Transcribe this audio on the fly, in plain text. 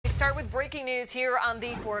Start with breaking news here on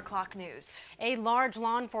the 4 o'clock news. A large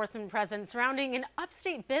law enforcement presence surrounding an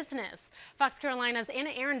upstate business. Fox Carolina's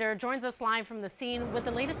Anna Arender joins us live from the scene with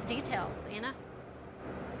the latest details. Anna?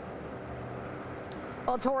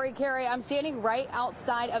 Well, Tori, Carrie, I'm standing right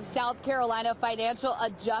outside of South Carolina Financial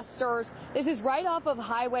Adjusters. This is right off of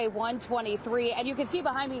Highway 123, and you can see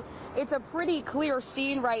behind me, it's a pretty clear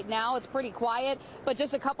scene right now. It's pretty quiet, but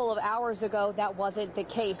just a couple of hours ago, that wasn't the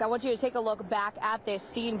case. I want you to take a look back at this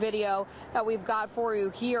scene video that we've got for you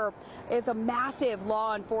here. It's a massive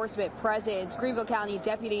law enforcement presence. Greenville County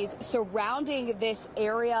deputies surrounding this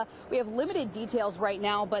area. We have limited details right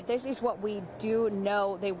now, but this is what we do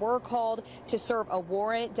know. They were called to serve a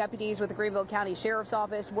warrant. Deputies with the Greenville County Sheriff's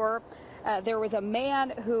Office were. There was a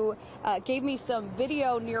man who gave me some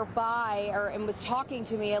video nearby and was talking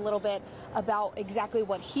to me a little bit about exactly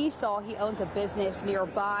what he saw. He owns a business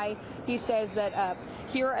nearby. He says that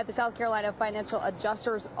here at the South Carolina Financial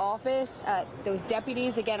Adjusters Office, those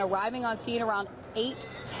deputies, again, arriving on scene around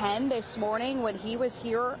 8:10 this morning when he was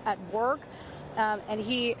here at work. And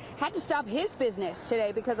he had to stop his business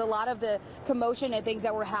today because a lot of the commotion and things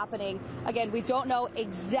that were happening. Again, we don't know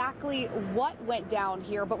exactly what went down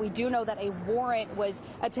here, but we do know that a warrant was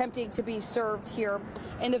attempting to be served here.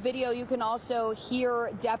 In the video, you can also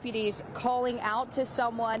hear deputies calling out to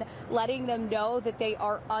someone, letting them know that they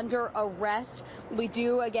are under arrest. We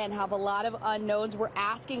do, again, have a lot of unknowns. We're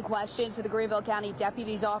asking questions to the Greenville County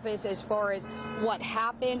Deputy's Office as far as what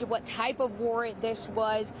happened, what type of warrant this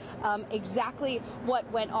was, exactly what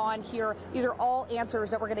went on here. These are all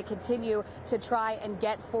answers that we're going to continue to try and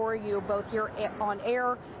get for you, both here on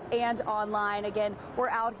air and online. Again, we're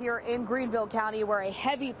out here in Greenville County where a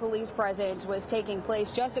heavy police presence was taking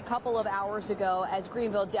place just a couple of hours ago as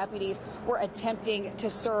Greenville deputies were attempting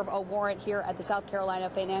to serve a warrant here at the South Carolina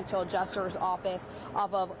Financial Adjusters Office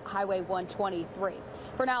off of Highway 123.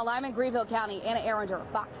 For now, live in Greenville County, Anna Arender,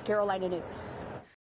 Fox Carolina News.